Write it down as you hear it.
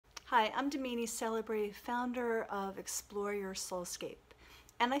Hi, I'm Damini Celebrity, founder of Explore Your Soulscape.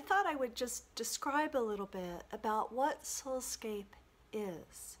 And I thought I would just describe a little bit about what Soulscape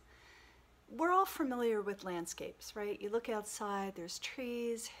is. We're all familiar with landscapes, right? You look outside, there's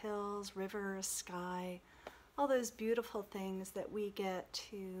trees, hills, rivers, sky, all those beautiful things that we get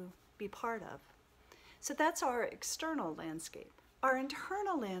to be part of. So that's our external landscape. Our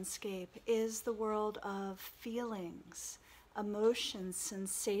internal landscape is the world of feelings, emotions,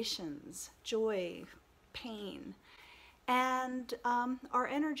 sensations, joy, pain, and our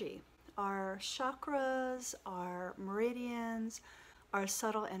energy, our chakras, our meridians, our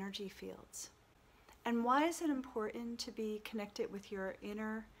subtle energy fields. And why is it important to be connected with your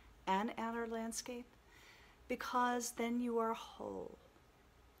inner and outer landscape? Because then you are whole.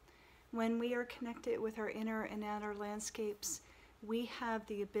 When we are connected with our inner and outer landscapes, we have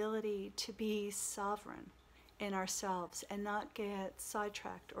the ability to be sovereign in ourselves and not get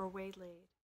sidetracked or waylaid.